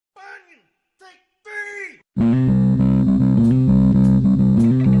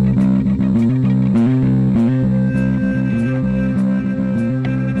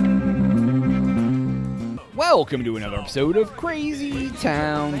welcome to another episode of Crazy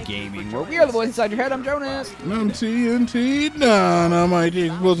Town Gaming, where we are the boys inside your head. I'm Jonas. And I'm TNT Dinomight, the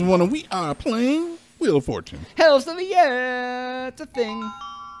explosive one, and we are playing Wheel of Fortune. Hells to the yeah, it's a thing.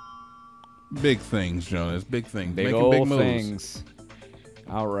 Big things, Jonas, big things. Big Making old big moves. things.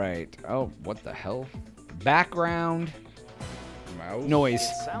 All right. Oh, what the hell? Background Mouse. noise.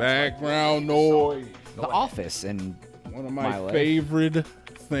 Background noise. The Office and One of my my life. favorite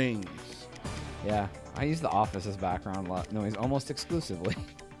things. Yeah, I use The Office as background noise almost exclusively.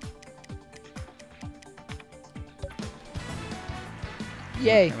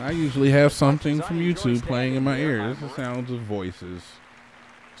 Yay. And I usually have something from YouTube playing in my ears, the sounds of voices.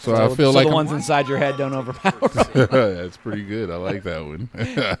 So I feel like the ones inside your head don't overpower. That's pretty good. I like that one.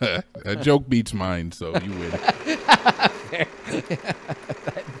 That joke beats mine, so you win. That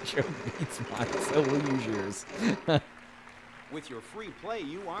joke beats mine, so we'll use yours. With your free play,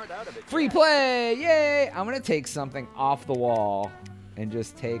 you aren't out of it. Free play! Yay! I'm gonna take something off the wall and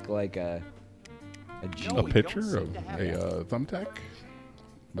just take like a G. A picture of a thumbtack?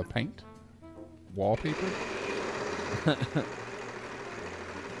 The paint? Wallpaper?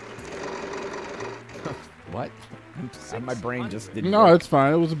 What? My brain just didn't. No, it's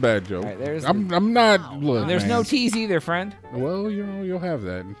fine. It was a bad joke. Right, there's I'm not. Look, There's no man. T's either, friend. Well, you know, you'll have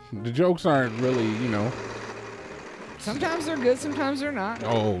that. The jokes aren't really, you know. Sometimes they're good, sometimes they're not.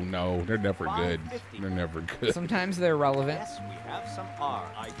 Oh no, they're never good. They're never good. Sometimes they're relevant. Yes, we have some R.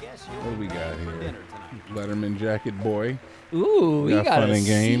 I guess you'll What do we got for here? dinner tonight. Letterman jacket boy. Ooh, we Got got fun a and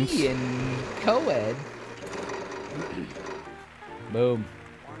games. C in co-ed. Boom.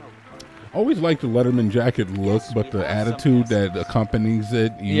 Always like the Letterman jacket look, but the attitude that accompanies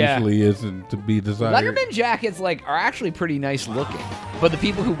it usually isn't to be desired. Letterman jackets are actually pretty nice looking, but the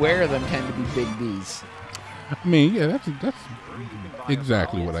people who wear them tend to be big B's. I mean, yeah, that's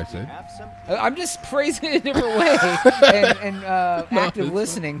exactly what I said. Have some I'm just praising it a different way and active it's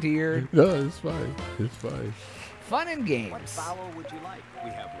listening to your No, it's fine. It's fine. fun and what games. vowel would you like? We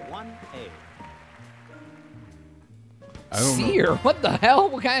have one A. I don't Sear? What the hell?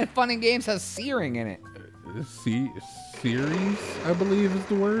 What kind of fun and games has searing in it? know. Series, I believe is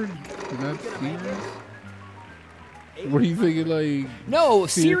the word. Not series. What are you thinking? Like No,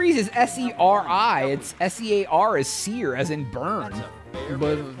 Sear? series is S-E-R-I. It's S-E-A-R is sear, as in burn. That's a fair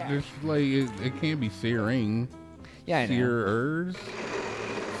but bit of cash. there's it can't be searing. Yeah, I know. Searers.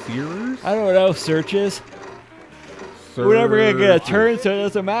 Searers. I don't know. Searches. Searches. We're never gonna get a turn, so it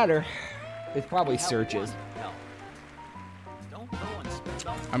doesn't matter. It's probably searches. Hell. Don't go and spend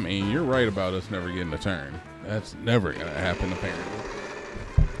all I mean, you're right about us never getting a turn. That's never gonna happen, apparently.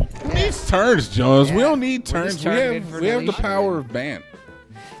 Who needs turns, Jones? We Yeah. don't need We're turns. just We turning have for we have the deletion. power of Bant.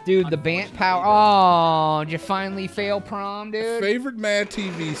 Dude, the Bant power. Oh, did you finally fail prom, dude? Favorite Mad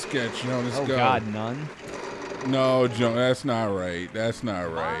TV sketch, Jonas? Oh go. God, none. No, Joe, that's not right. That's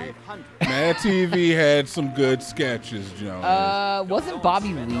not right. 500. Mad TV had some good sketches, Jonas. Wasn't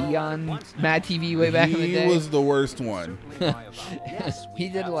Bobby Lee on Mad TV way back in the He day? was the worst one. Certainly buy about. Yes, we He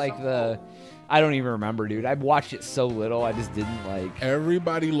did have like some the. I don't even remember, dude. I watched it so little, I just didn't like.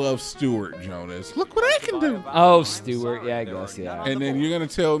 Everybody loves Stewart, Jonas. Look what I can do. Oh, Stewart. Yeah, I guess. Yeah. And then you're gonna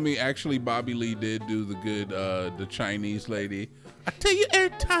tell me actually Bobby Lee did do the good, the Chinese lady. I tell you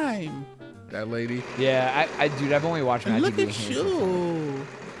every time. That lady. Yeah, dude, I've only watched Mad Look TV. at you.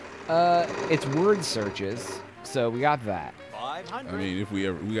 It's word searches, so we got that. 500. I mean, if we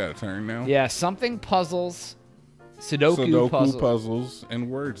got a turn now. Yeah, something puzzles, Sudoku, Sudoku puzzles and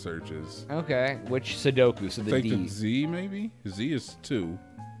word searches. Okay, which Sudoku? So the Take D. the Z maybe. Z is 2.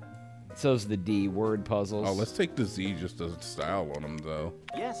 So's the D. Word puzzles. Oh, let's take the Z just to style on them though.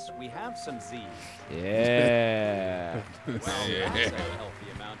 Yes, we have some Z's. Yeah. Well, that's a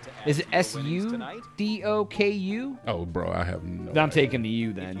healthy amount to add Is it to your winnings tonight. S-U-D-O-K-U? Oh, bro, I have no. I'm taking the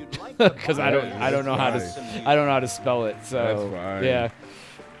U then, If you'd like to because buy I don't know how to That's I don't know how to spell it. So That's fine. yeah.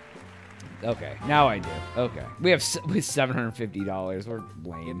 Okay, now I do. Okay, we have $750. We're It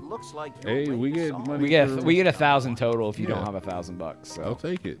lame. looks like you're Hey, ready we to get solve. money. We get for- 1,000 total if you don't Yeah. have $1,000. So I'll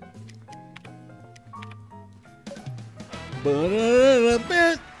take it.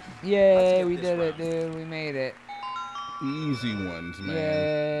 But yay, we this did it, round. dude. We made it. easy ones, man.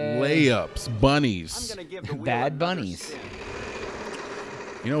 Yay. Layups, I'm bunnies. gonna give the wheel Bad another bunnies. spin.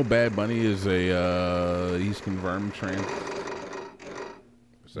 You know, Bad Bunny is he's confirmed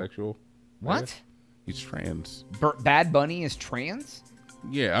transsexual. What? He's trans. Bad Bunny is trans?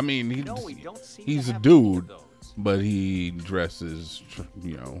 Yeah, I mean, No, we don't seem he's to a have many of dude, those. but he dresses,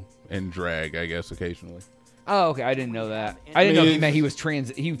 in drag, I guess, occasionally. Oh, okay. I didn't know that. I didn't know if he meant he was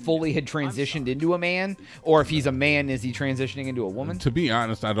he fully had transitioned into a man, or if he's a man, is he transitioning into a woman? To be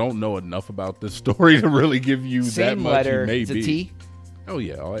honest, I don't know enough about this story to really give you that Same much. letter. He may It's a be. T. Oh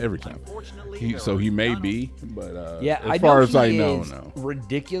yeah, every time. So he may be, but Yeah, as far as I know, no.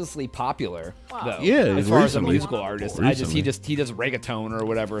 ridiculously popular though. Yeah, as far as a recently. musical artist, he does reggaeton or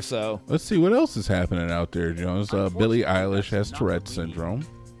whatever. So Let's see what else is happening out there, Jones. Billie Eilish has Tourette's syndrome.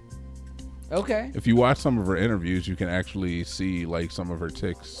 okay. If you watch some of her interviews, you can actually see like some of her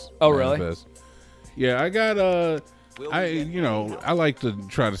tics. Oh, really? manifest. Yeah, I got I like to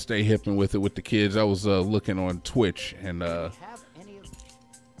try to stay hip and with it with the kids. I was looking on Twitch and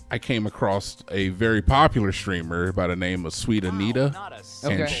I came across a very popular streamer by the name of Sweet Anita,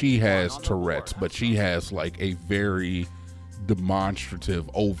 and Okay. she has Tourette's, but she has like a very demonstrative,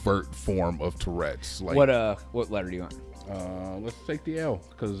 overt form of Tourette's. Like, what letter do you want? let's take the L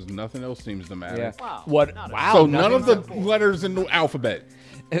because nothing else seems to matter. Yeah. What? Wow. So none of the nothing- letters in the alphabet.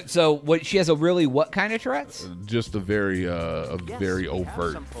 So what? She has a really what kind of Tourette's? Just a very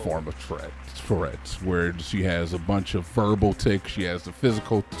overt form of Tourette's, where she has a bunch of verbal tics. She has the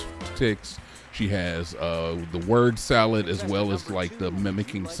physical tics. She has the word salad as well as like the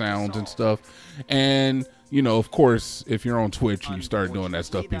mimicking sounds and stuff. And of course, if you're on Twitch and you start doing that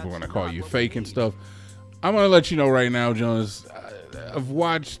stuff, people are gonna call you fake and stuff. I'm gonna let you know right now, Jonas. I've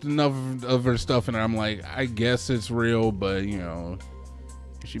watched enough of her stuff, and I'm like, I guess it's real, but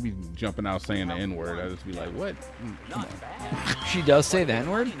she be jumping out saying the N-word. I just be like, what? Come on. She does say the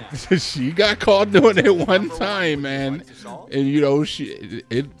N-word? She got caught doing it one time, man.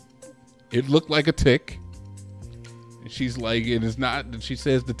 And it looked like a tick. And she's like, it is not. She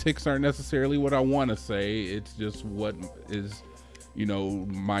says the ticks aren't necessarily what I want to say. It's just what is,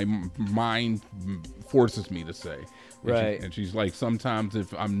 my mind forces me to say. Right. And she's like, sometimes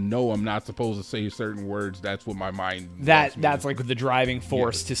if I'm not supposed to say certain words, that's what my mind. That's like the driving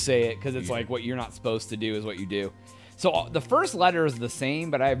force to say it, because it's like what you're not supposed to do is what you do. So the first letter is the same,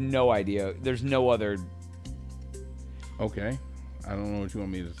 but I have no idea. There's no other. Okay. I don't know what you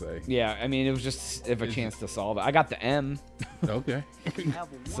want me to say. Yeah, I mean, it was just a chance to solve it. I got the M. Okay.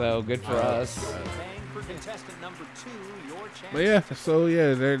 So good for us. But yeah, so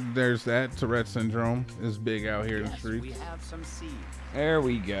yeah, there's that. Tourette syndrome is big out here in the streets. There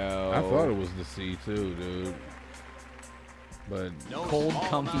we go. I thought it was the C too, dude. But Cold,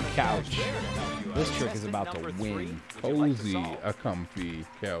 comfy couch. This trick is about to win. cozy, a comfy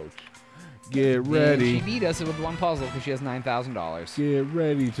couch. Get And ready. she beat us with one puzzle because she has $9,000. Get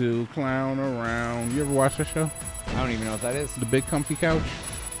ready to clown around. You ever watch that show? I don't even know what that is. The Big Comfy Couch?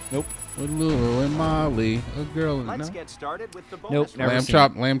 Nope. With Lulu and Molly, a girl. Let's No? get started with the bonus. Nope, never Lamb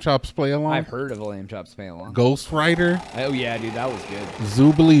seen Lamb Chops play along. I've heard of a lamb chop spay along. Ghost Rider, Oh yeah, dude, that was good.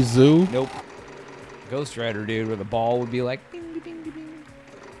 Zoobly Zoo. Nope. Ghost Rider, dude, where the ball would be like. Ding, ding, ding, ding.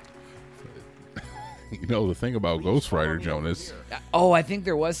 The thing about Ghost Rider, Jonas, Oh, I think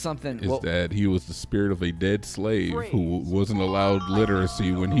there was something. is Well, that he was the spirit of a dead slave who wasn't allowed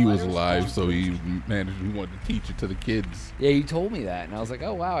literacy when he was alive, so he wanted to teach it to the kids. yeah, you told me that, and I was like,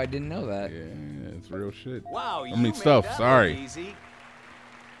 oh wow, I didn't know that. Yeah, it's real shit. Wow, I mean, you stuff, made that sorry. look easy.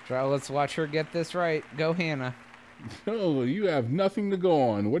 Try, let's watch her get this right. Go, Hannah. Oh, you have nothing to go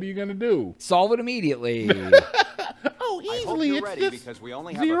on. What are you gonna do? Solve it immediately. Oh, I hope easily. you're It's ready just because we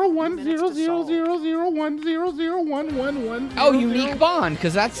only have a zero few one minutes zero to zero solve. zero zero 1 0 0 1 1 1 Oh, 0, unique 0. bond,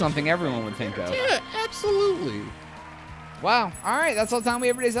 because that's something everyone would think of. Yeah, absolutely. Wow. All right, that's all the time we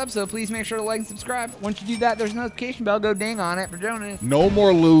have for today's episode. Please make sure to like and subscribe. Once you do that, there's a notification bell. Go ding on it for Jonas. No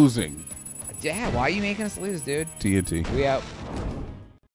more losing. Yeah, why are you making us lose, dude? TNT. We out.